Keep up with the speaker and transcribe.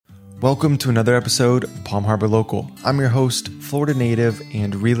Welcome to another episode of Palm Harbor Local. I'm your host, Florida native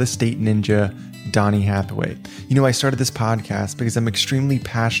and real estate ninja, Donnie Hathaway. You know, I started this podcast because I'm extremely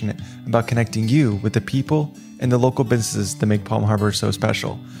passionate about connecting you with the people and the local businesses that make Palm Harbor so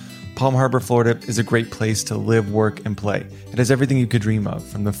special. Palm Harbor, Florida is a great place to live, work, and play. It has everything you could dream of,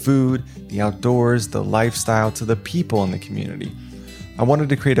 from the food, the outdoors, the lifestyle, to the people in the community. I wanted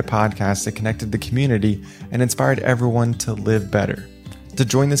to create a podcast that connected the community and inspired everyone to live better. To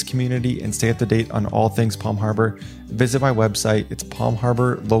join this community and stay up to date on all things Palm Harbor, visit my website, it's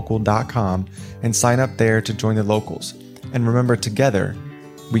palmharborlocal.com, and sign up there to join the locals. And remember, together,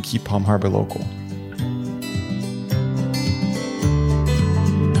 we keep Palm Harbor local.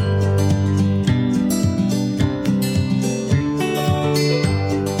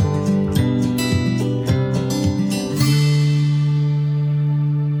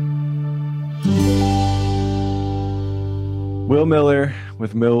 Will Miller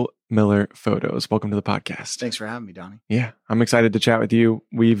with Will Miller Photos. Welcome to the podcast. Thanks for having me, Donnie. Yeah, I'm excited to chat with you.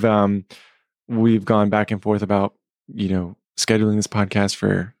 We've gone back and forth about, scheduling this podcast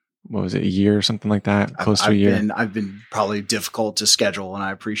for, what was it, a year or something like that? Close to a year. I've been probably difficult to schedule, and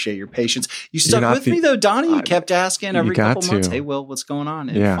I appreciate your patience. You stuck with me though, Donnie. You kept asking every couple months, "Hey, Will, what's going on?"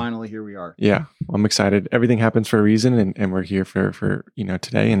 And finally, here we are. Yeah, well, I'm excited. Everything happens for a reason, and we're here for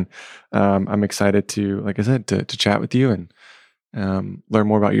today. And I'm excited to, like I said, to chat with you and learn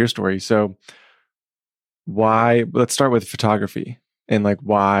more about your story. So let's start with photography and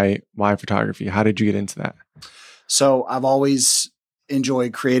why photography? How did you get into that? So I've always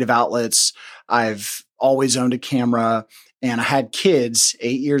enjoyed creative outlets. I've always owned a camera, and I had kids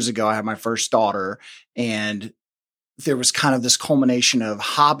 8 years ago. I had my first daughter, and there was kind of this culmination of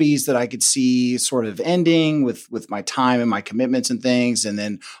hobbies that I could see sort of ending with my time and my commitments and things, and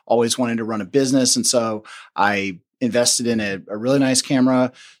then always wanting to run a business. And so I invested in a really nice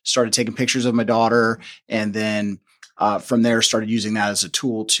camera, started taking pictures of my daughter, and then from there started using that as a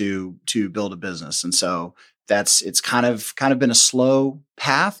tool to build a business. And so it's kind of been a slow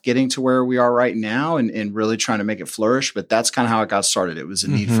path getting to where we are right now and really trying to make it flourish. But that's kind of how it got started. It was a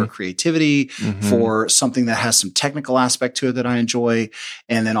need for creativity, for something that has some technical aspect to it that I enjoy,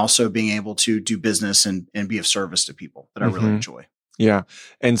 and then also being able to do business and be of service to people that I really enjoy. Yeah.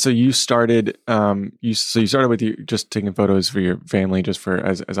 And so you started, you started with you just taking photos for your family, just for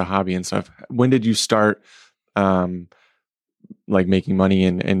as a hobby and stuff. When did you start, making money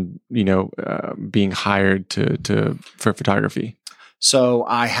and being hired for photography? So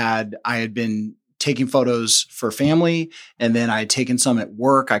I had been taking photos for family, and then I had taken some at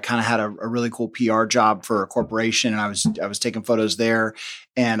work. I kind of had a really cool PR job for a corporation, and I was taking photos there,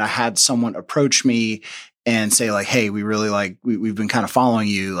 and I had someone approach me and say hey, we really we've been kind of following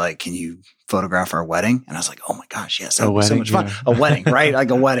you. Can you photograph our wedding? And I was like, oh my gosh, yes, that was so much fun. A wedding, right? Like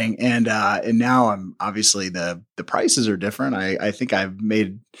a wedding. And now I'm obviously the prices are different. I think I've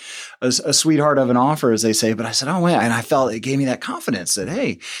made a sweetheart of an offer, as they say, but I said, oh, yeah. And I felt it gave me that confidence that,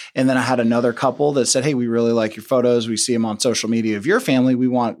 hey, and then I had another couple that said, hey, we really like your photos. We see them on social media of your family. We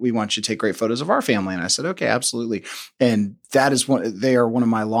want you to take great photos of our family. And I said, okay, absolutely. And they are one of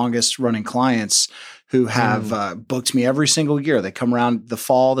my longest running clients who have booked me every single year. They come around the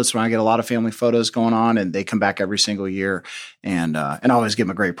fall. That's when I get a lot of family photos going on, and they come back every single year. And I always give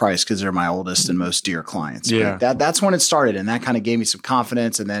them a great price because they're my oldest and most dear clients. Yeah. But that's when it started, and that kind of gave me some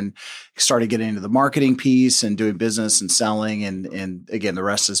confidence, and then started getting into the marketing piece and doing business and selling. And again, the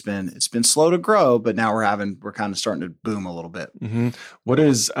rest it's been slow to grow, but now we're kind of starting to boom a little bit. Mm-hmm. What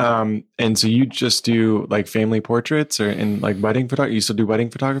is, and so you just do family portraits or wedding photography? You still do wedding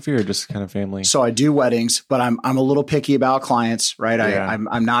photography or just kind of family? So I do weddings, but I'm a little picky about clients, right? Yeah.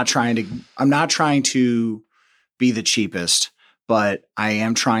 I'm not trying to be the cheapest, but I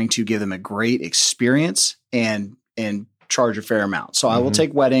am trying to give them a great experience and charge a fair amount. So I will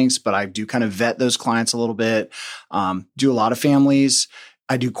take weddings, but I do kind of vet those clients a little bit. Do a lot of families.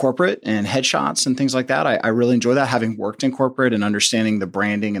 I do corporate and headshots and things like that. I really enjoy that, having worked in corporate and understanding the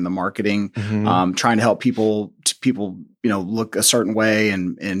branding and the marketing, trying to help people look a certain way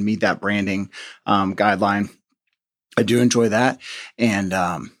and meet that branding guideline. I do enjoy that. And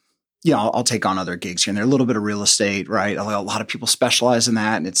I'll take on other gigs here and there, a little bit of real estate, right? A lot of people specialize in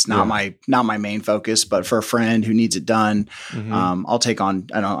that, and it's not my main focus, but for a friend who needs it done, I'll take on,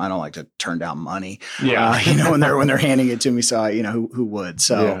 I don't like to turn down money, when they're handing it to me. So, who would?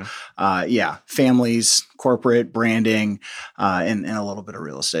 So, families, corporate branding, and a little bit of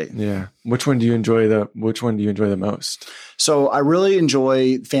real estate. Yeah. Which one do you enjoy the most? So I really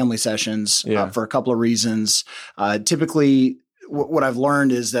enjoy family sessions for a couple of reasons. Typically, what I've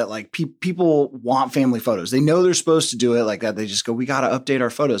learned is that like people want family photos. They know they're supposed to do it like that. They just go, we got to update our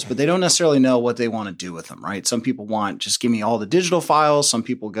photos, but they don't necessarily know what they want to do with them, right? Some people want, just give me all the digital files. Some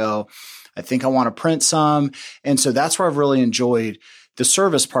people go, I think I want to print some. And so that's where I've really enjoyed the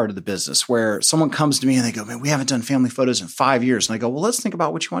service part of the business, where someone comes to me and they go, man, we haven't done family photos in 5 years. And I go, well, let's think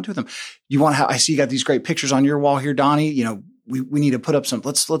about what you want to do with them. You want to have, I see you got these great pictures on your wall here, Donnie. You know, we need to put up some,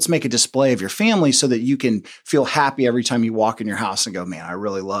 let's make a display of your family so that you can feel happy every time you walk in your house and go, man, I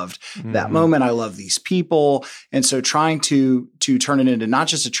really loved that moment. I love these people. And so trying to turn it into not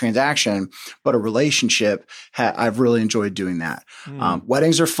just a transaction, but a relationship, I've really enjoyed doing that.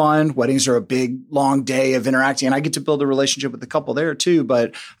 Weddings are fun. Weddings are a big, long day of interacting, and I get to build a relationship with the couple there too,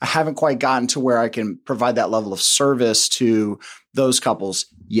 but I haven't quite gotten to where I can provide that level of service to those couples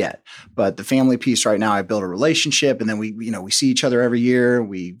yet. But the family piece right now, I build a relationship, and then we see each other every year.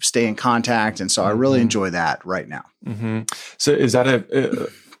 We stay in contact. And so I really enjoy that right now. So is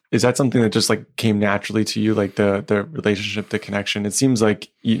that something that just like came naturally to you, like the relationship, the connection? It seems like,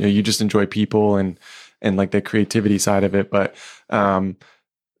 you just enjoy people and like the creativity side of it. But, I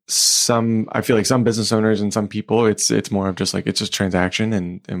feel like some business owners and some people, it's more of just like, it's just transaction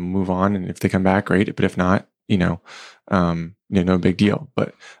and move on. And if they come back, great. But if not, no big deal.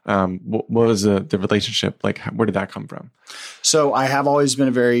 But what was the relationship like? Where did that come from? So I have always been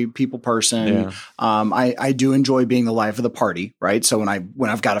a very people person. Yeah. I do enjoy being the life of the party, right? So when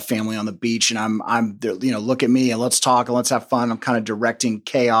I've got a family on the beach and I'm there, look at me and let's talk and let's have fun. I'm kind of directing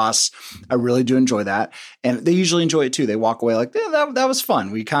chaos. I really do enjoy that. And they usually enjoy it too. They walk away like, yeah, that was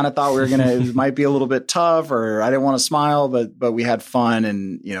fun. We kind of thought it might be a little bit tough, or I didn't want to smile, but we had fun.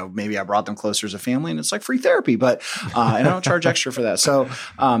 And, maybe I brought them closer as a family, and it's like free therapy, but, and I don't charge extra for that. So,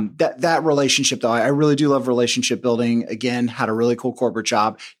 that relationship though, I really do love relationship building. Again, had a really cool corporate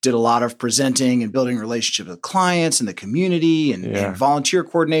job, did a lot of presenting and building relationships with clients and the community and volunteer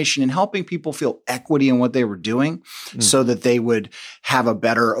coordination and helping people feel equity in what they were doing so that they would have a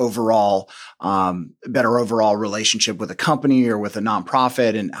better overall relationship with a company or with a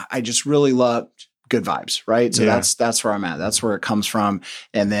nonprofit. And I just really loved good vibes, right? So that's where I'm at. That's where it comes from.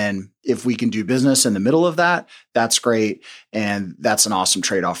 And then if we can do business in the middle of that, that's great. And that's an awesome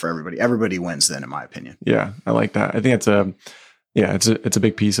trade-off for everybody. Everybody wins then, in my opinion. Yeah, I like that. I think it's a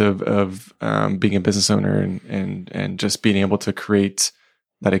big piece of being a business owner and just being able to create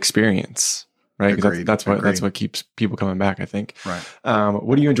that experience, right? That's what keeps people coming back, I think. Right.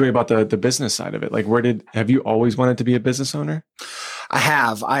 What do you enjoy about the business side of it? Like, have you always wanted to be a business owner? I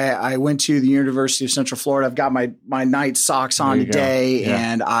have. I went to the University of Central Florida. I've got my Knight socks on today,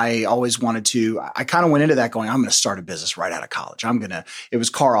 and I always wanted to. I kind of went into that going, I'm going to start a business right out of college. It was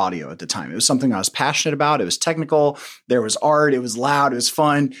car audio at the time. It was something I was passionate about. It was technical. There was art. It was loud. It was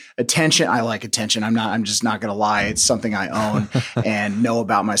fun. Attention. I like attention. I'm just not going to lie. It's something I own and know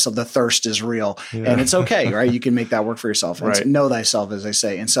about myself. The thirst is real, and it's okay, right? You can make that work for yourself. Right. Know thyself, as they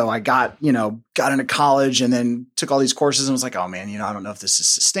say. And so I got into college and then took all these courses and was like, oh man, I don't know if this is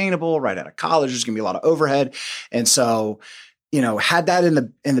sustainable right out of college. There's going to be a lot of overhead. And so, had that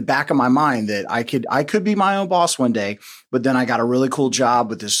in the back of my mind that I could be my own boss one day, but then I got a really cool job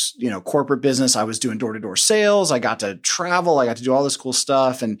with this, corporate business. I was doing door-to-door sales. I got to travel. I got to do all this cool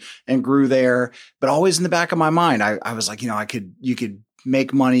stuff and grew there, but always in the back of my mind, I was like, you could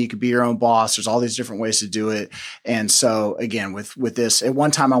make money. You could be your own boss. There's all these different ways to do it. And so again, with this, at one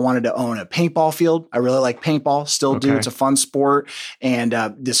time I wanted to own a paintball field. I really like paintball, still do. It's a fun sport. And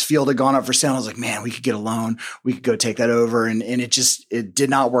this field had gone up for sale. I was like, man, we could get a loan. We could go take that over. And it did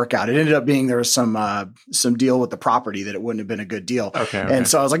not work out. It ended up being, there was some deal with the property that it wouldn't have been a good deal. Okay. And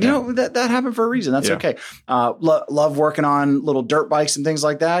so I was like, that happened for a reason. That's okay. Love working on little dirt bikes and things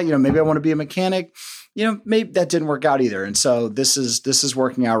like that. Maybe I want to be a mechanic. Maybe that didn't work out either. And so this is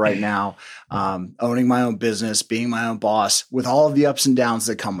working out right now, owning my own business, being my own boss with all of the ups and downs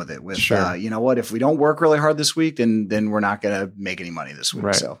that come with it. With, if we don't work really hard this week, then we're not going to make any money this week.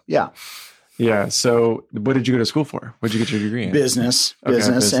 Right. So, yeah. Yeah. So what did you go to school for? What did you get your degree in? Business.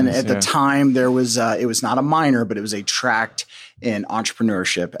 And at the time there was, it was not a minor, but it was a tract in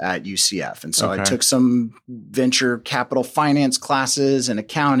entrepreneurship at UCF. And so I took some venture capital finance classes and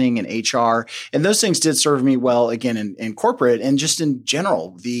accounting and HR. And those things did serve me well, again, in corporate and just in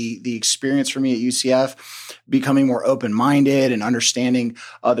general. The experience for me at UCF, becoming more open-minded and understanding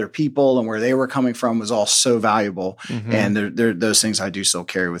other people and where they were coming from was all so valuable. And those things I do still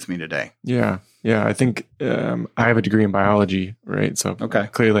carry with me today. Yeah. Yeah. I think I have a degree in biology, right? So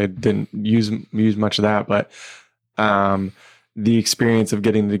clearly I didn't use much of that, but the experience of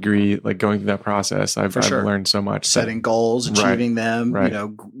getting the degree, like going through that process, I've learned so much. Setting goals, achieving them,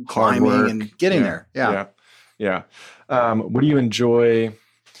 climbing and getting there. Yeah. Yeah. What do you enjoy?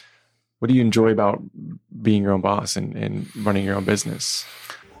 What do you enjoy about being your own boss and running your own business?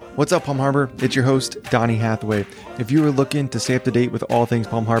 What's up, Palm Harbor? It's your host, Donnie Hathaway. If you are looking to stay up to date with all things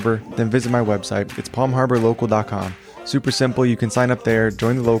Palm Harbor, then visit my website. It's palmharborlocal.com. Super simple. You can sign up there,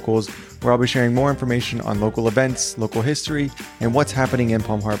 join the locals, where I'll be sharing more information on local events, local history, and what's happening in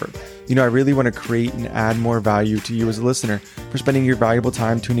Palm Harbor. You know, I really want to create and add more value to you as a listener for spending your valuable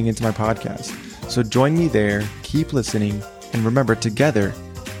time tuning into my podcast. So join me there, keep listening, and remember, together,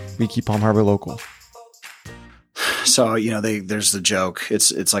 we keep Palm Harbor local. So, there's the joke.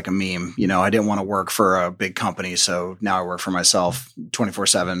 It's like a meme. I didn't want to work for a big company, so now I work for myself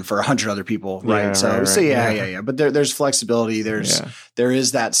 24/7 for 100 other people, right? Yeah. But there's flexibility. There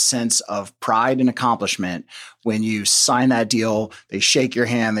is that sense of pride and accomplishment when you sign that deal. They shake your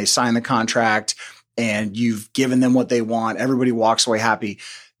hand, they sign the contract, and you've given them what they want. Everybody walks away happy.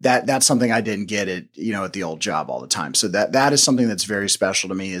 That's something I didn't get at the old job all the time. So that is something that's very special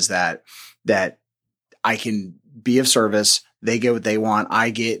to me, is that I can be of service. They get what they want. I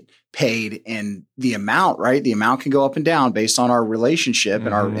get paid, and the amount, right? The amount can go up and down based on our relationship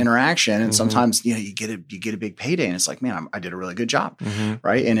and our interaction. And sometimes, you get a big payday, and it's like, man, I did a really good job.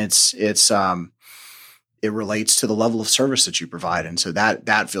 Right. And it relates to the level of service that you provide. And so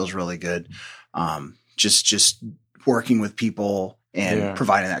that feels really good. Just working with people and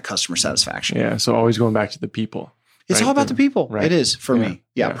providing that customer satisfaction. Yeah. So always going back to the people. It's all about the people. Right. It is for me.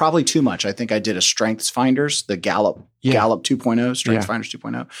 Yeah, probably too much. I think I did a Strengths Finders, the Gallup 2.0, Strengths Finders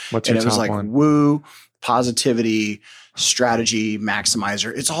 2.0. What's your and it was top like one? woo, positivity, strategy,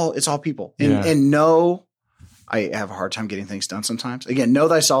 maximizer. It's all people. And no, I have a hard time getting things done sometimes. Again, know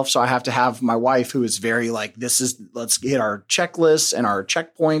thyself. So I have to have my wife, who is very like, let's hit our checklists and our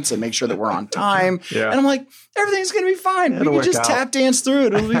checkpoints and make sure that we're on time. And I'm like, everything's going to be fine. We can just tap dance through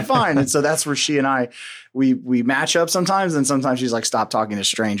it. It'll be fine. And so that's where she and I, we match up sometimes. And sometimes she's like, stop talking to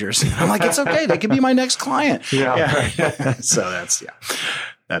strangers. I'm like, it's okay. They could be my next client. So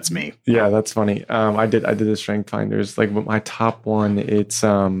that's me. Yeah. That's funny. I did the Strength Finders, like my top one. It's,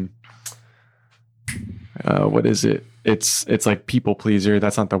 what is it? It's like people pleaser.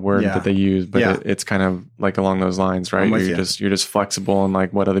 That's not the word that they use, but it's kind of like along those lines, right? You're just flexible and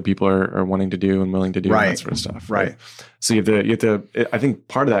like what other people are wanting to do and willing to do, and that sort of stuff. Right. So you have to, I think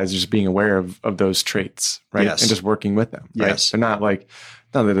part of that is just being aware of those traits, right? And just working with them. Right? They're not like,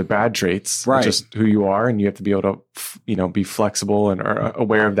 no, they're the bad traits, right? It's just who you are. And you have to be able to, be flexible and are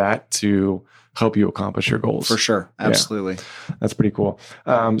aware of that to help you accomplish your goals. For sure. Absolutely. Yeah. That's pretty cool.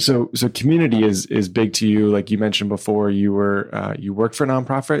 So community is big to you. Like you mentioned before, you worked for a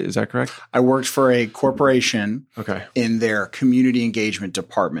nonprofit. Is that correct? I worked for a corporation in their community engagement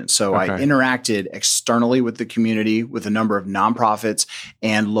department. So I interacted externally with the community with a number of nonprofits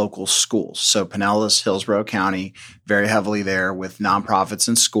and local schools. So Pinellas, Hillsborough County, very heavily there with nonprofits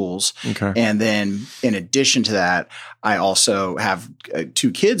and schools. And then in addition to that, I also have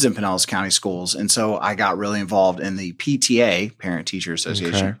 2 kids in Pinellas County schools. And so I got really involved in the PTA, Parent Teacher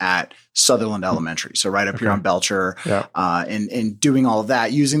Association, at Sutherland Elementary. So right up here on Belcher, and doing all of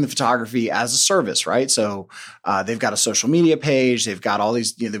that, using the photography as a service, right? So they've got a social media page. They've got all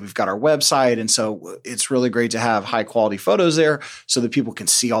these, we've got our website. And so it's really great to have high quality photos there so that people can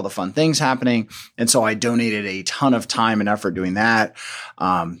see all the fun things happening. And so I donated a ton of time and effort doing that.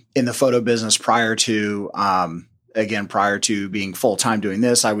 In the photo business prior to being full-time doing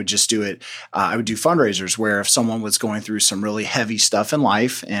this, I would just do it. I would do fundraisers where if someone was going through some really heavy stuff in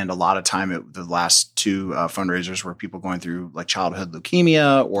life, and a lot of time the last 2 fundraisers were people going through like childhood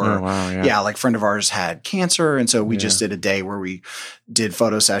leukemia or like a friend of ours had cancer. And so we just did a day where we did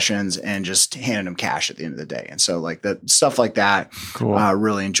photo sessions and just handed them cash at the end of the day. And so like that stuff like that,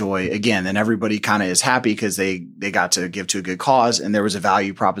 really enjoy. Again, then everybody kind of is happy because they got to give to a good cause, and there was a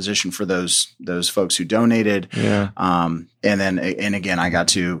value proposition for those folks who donated. And again, I got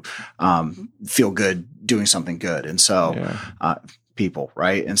to feel good doing something good. And so people,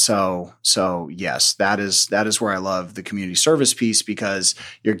 right? And so yes, that is where I love the community service piece, because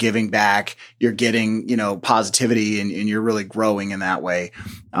you're giving back, you're getting, positivity, and you're really growing in that way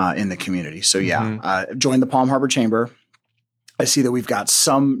in the community. So joined the Palm Harbor Chamber. I see that we've got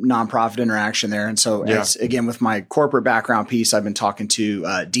some nonprofit interaction there. And so again, with my corporate background piece, I've been talking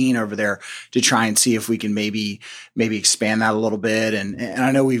to Dean over there to try and see if we can maybe expand that a little bit. And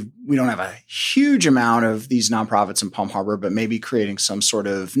I know we don't have a huge amount of these nonprofits in Palm Harbor, but maybe creating some sort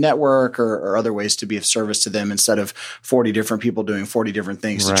of network or other ways to be of service to them instead of 40 different people doing 40 different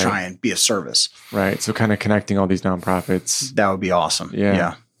things to try and be of service. Right. So kind of connecting all these nonprofits. That would be awesome.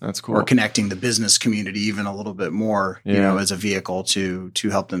 Yeah. That's cool. Or connecting the business community even a little bit more, as a vehicle to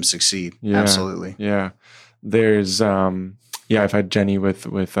help them succeed. Absolutely. Yeah. there's, I've had Jenny with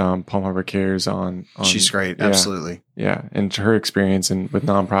Palm Harbor Cares on. She's great. Yeah, absolutely. Yeah. And her experience and with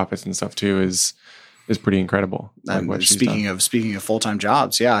nonprofits and stuff too is pretty incredible. Like what speaking of full-time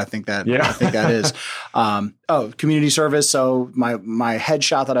jobs. Yeah. I think that is, community service. So my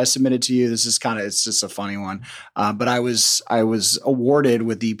headshot that I submitted to you, this is it's just a funny one. But I was awarded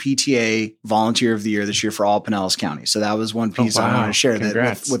with the PTA Volunteer of the Year this year for all Pinellas County. So that was one piece I wanted to share.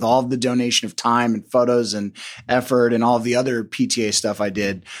 Congrats. That with all of the donation of time and photos and effort and all of the other PTA stuff I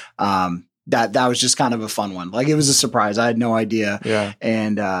did, that was just kind of a fun one. Like it was a surprise. I had no idea. Yeah.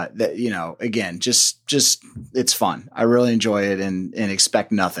 And, that, again, just it's fun. I really enjoy it and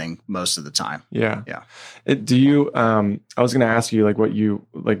expect nothing most of the time. Yeah. Yeah. Do you, I was going to ask you what you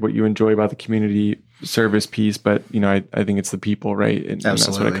enjoy about the community service piece, but I think it's the people, right? And that's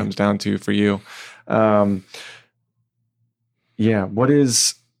what it comes down to for you. What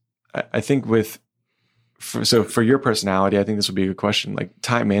is, I think for your personality, I think this would be a good question, like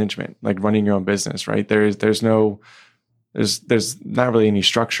time management, like running your own business, right? There's not really any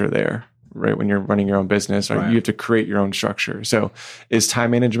structure there, right? When you're running your own business, right? You have to create your own structure. So is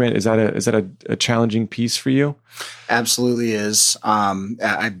time management, is that a challenging piece for you? Absolutely is.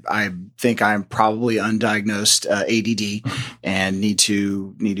 I think I'm probably undiagnosed ADD and need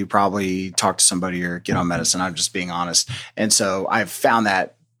to probably talk to somebody or get on medicine. I'm just being honest. And so I've found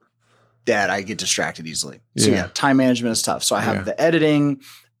that I get distracted easily. So time management is tough. So I have the editing,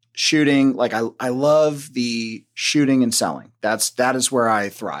 shooting. Like I love the shooting and selling. That is where I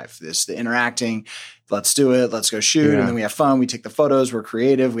thrive. The interacting. Let's do it. Let's go shoot. And then we have fun. We take the photos. We're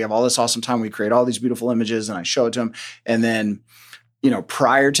creative. We have all this awesome time. We create all these beautiful images and I show it to them. And then,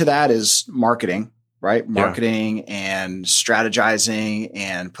 prior to that is marketing. Right? Marketing and strategizing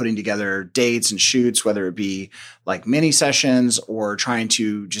and putting together dates and shoots, whether it be like mini sessions or trying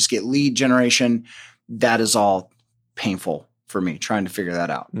to just get lead generation. That is all painful for me, trying to figure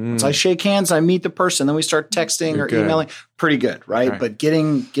that out. Once I shake hands, I meet the person, then we start texting or emailing. Pretty good, right? But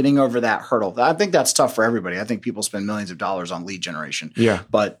getting over that hurdle, I think that's tough for everybody. I think people spend millions of dollars on lead generation. Yeah.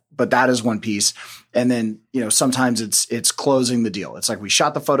 But that is one piece. And then, sometimes it's closing the deal. It's like we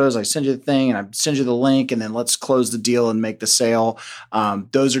shot the photos, I send you the thing and I send you the link and then let's close the deal and make the sale.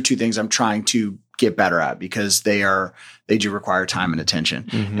 Those are two things I'm trying to get better at because they do require time and attention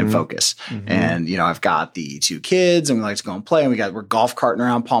and focus. And, I've got the 2 kids and we like to go and play and we're golf carting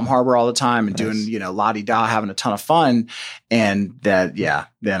around Palm Harbor all the time and doing, la-di-da, having a ton of fun. And that,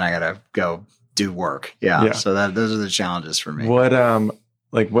 then I got to go do work. Yeah. So those are the challenges for me. What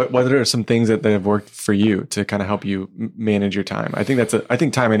are some things that have worked for you to kind of help you manage your time? I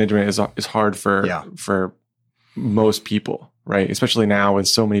think time management is hard for most people, right? Especially now with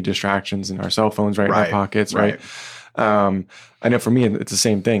so many distractions in our cell phones, right? In our pockets, right? I know for me, it's the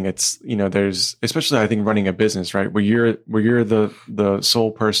same thing. It's, there's, especially I think running a business, right? Where you're the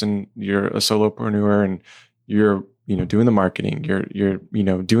sole person, you're a solopreneur and you're, doing the marketing, you're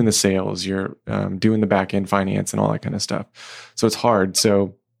doing the sales, you're doing the back end finance and all that kind of stuff. So it's hard.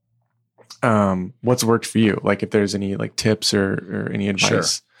 So what's worked for you? Like if there's any like tips or any advice?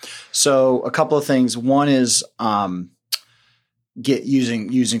 Sure. So a couple of things. One is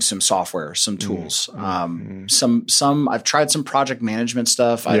using some software, some tools. Some I've tried some project management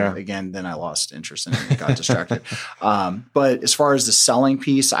stuff. Then I lost interest in it and got distracted. But as far as the selling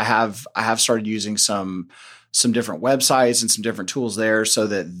piece, I have started using some different websites and some different tools there so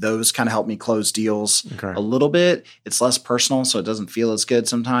that those kind of help me close deals a little bit. It's less personal, so it doesn't feel as good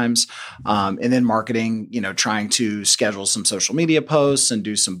sometimes. And then marketing, trying to schedule some social media posts and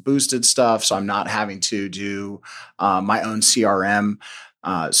do some boosted stuff. So I'm not having to do my own CRM.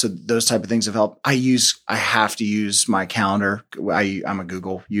 So those type of things have helped. I have to use my calendar. I'm a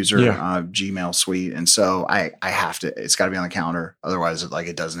Google user, Gmail suite. And so I have to, it's got to be on the calendar. Otherwise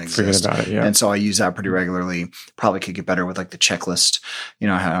it doesn't exist. Forget about it, And so I use that pretty regularly. Probably could get better with like the checklist.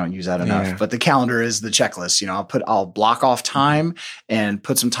 I don't use that enough, but the calendar is the checklist. I'll block off time and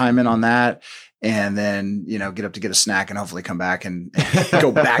put some time in on that. And then, get up to get a snack and hopefully come back and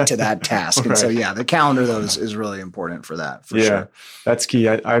go back to that task. And so, the calendar though is really important for that, for sure. That's key.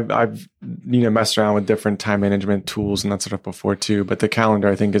 I've messed around with different time management tools and that sort of before too. But the calendar,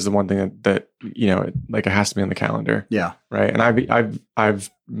 I think, is the one thing that it has to be on the calendar. Yeah. Right. And I've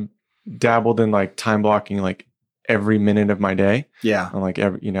dabbled in like time blocking, like every minute of my day. Yeah. And like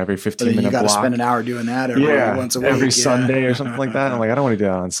every 15 minute block. You got to spend an hour doing that once a week. Every Sunday or something like that. I'm like, I don't want to do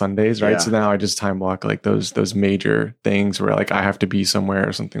that on Sundays. Right. So now I just time block like those major things where like I have to be somewhere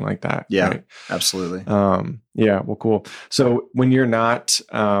or something like that. Yeah, right? Absolutely. Well, cool. So when you're not,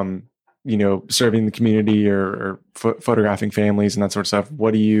 serving the community or photographing families and that sort of stuff,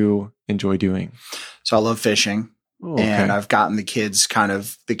 what do you enjoy doing? So I love fishing. Oh, okay. And I've gotten the kids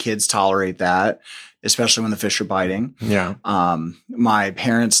tolerate that, especially when the fish are biting. Yeah. My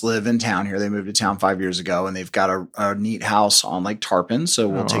parents live in town here. They moved to town 5 years ago, and they've got a neat house on Lake Tarpon. So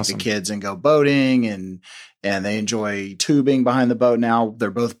we'll take the kids and go boating, and they enjoy tubing behind the boat now. They're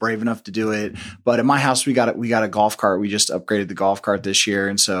both brave enough to do it. But at my house, we got a golf cart. We just upgraded the golf cart this year.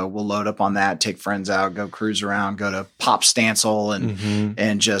 And so we'll load up on that, take friends out, go cruise around, go to Pop Stancil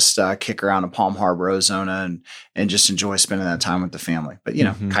and just kick around in Palm Harbor, Arizona, and just enjoy spending that time with the family. But,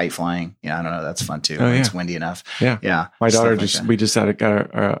 kite flying. Yeah, I don't know. That's fun too. Oh, it's windy enough. Yeah. Yeah. My daughter we just got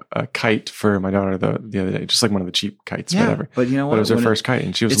a kite for my daughter the other day, just like one of the cheap kites, whatever. But you know what? But it was her first kite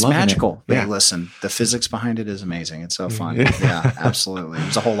and she was loving magical. it. Yeah. Listen, the physics behind it is amazing. It's so fun. Yeah, absolutely.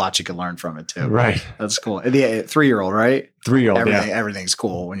 There's a whole lot you can learn from it too. Right. That's cool. The 3-year-old, right? 3-year-old. Everything's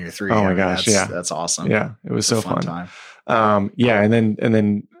cool when you're 3. Oh my gosh. That's awesome. Yeah. It was so fun. Time. And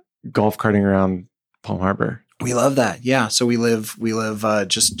then golf carting around Palm Harbor. We love that. Yeah. So we live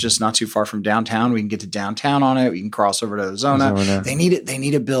just not too far from downtown. We can get to downtown on it. We can cross over to Arizona. They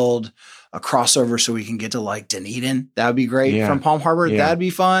need to build a crossover so we can get to like Dunedin. That would be great from Palm Harbor. Yeah. That'd be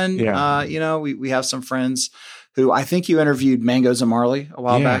fun. Yeah. We have some friends who I think you interviewed Mangoes and Marley a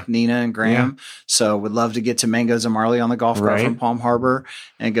while back, Nina and Graham. Yeah. So would love to get to Mangoes and Marley on the golf cart from Palm Harbor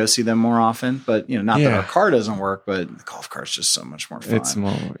and go see them more often. But not that our car doesn't work, but the golf cart's just so much more fun. It's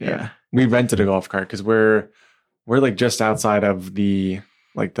more, We rented a golf cart because we're like just outside of the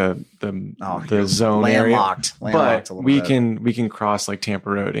zone landlocked area, but we can cross like Tampa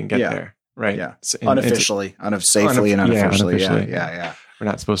Road and get there, right? Yeah, safely and unofficially. Yeah. We're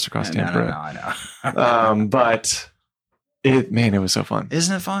not supposed to cross Tampa Road. I know. But it was so fun.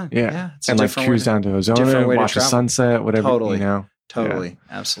 Isn't it fun? Yeah. And like cruise down to Arizona, watch the sunset, whatever. Totally.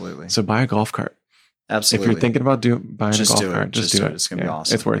 Absolutely. So buy a golf cart. Absolutely. If you're thinking about buying a golf cart, just do it. It's going to be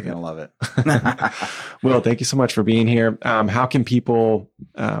awesome. It's worth it. You're going to love it. Will, thank you so much for being here. How can people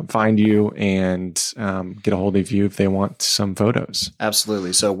find you and get a hold of you if they want some photos?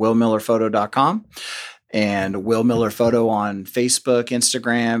 Absolutely. So willmillerphoto.com. And Will Miller Photo on Facebook,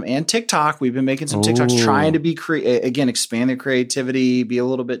 Instagram, and TikTok. We've been making some TikToks trying to be expand their creativity, be a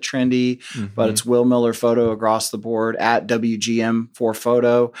little bit trendy, but it's Will Miller Photo across the board at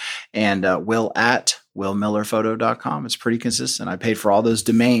WGM4Photo and Will at willmillerphoto.com. It's pretty consistent. I paid for all those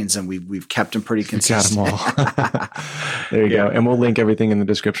domains and we've kept them pretty consistent. You got them all. There you go. And we'll link everything in the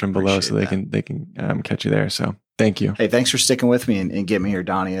description below so they can catch you there. So thank you. Hey, thanks for sticking with me and getting me here,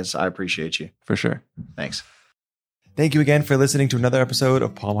 Donnie. I appreciate you. For sure. Thanks. Thank you again for listening to another episode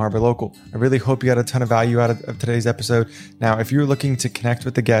of Palm Harbor Local. I really hope you got a ton of value out of today's episode. Now, if you're looking to connect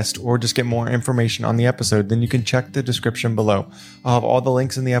with the guest or just get more information on the episode, then you can check the description below. I'll have all the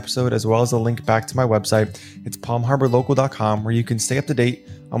links in the episode as well as a link back to my website. It's palmharborlocal.com, where you can stay up to date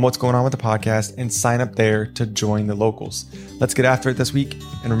on what's going on with the podcast and sign up there to join the locals. Let's get after it this week.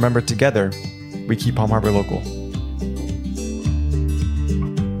 And remember, together, we keep Palm Harbor local.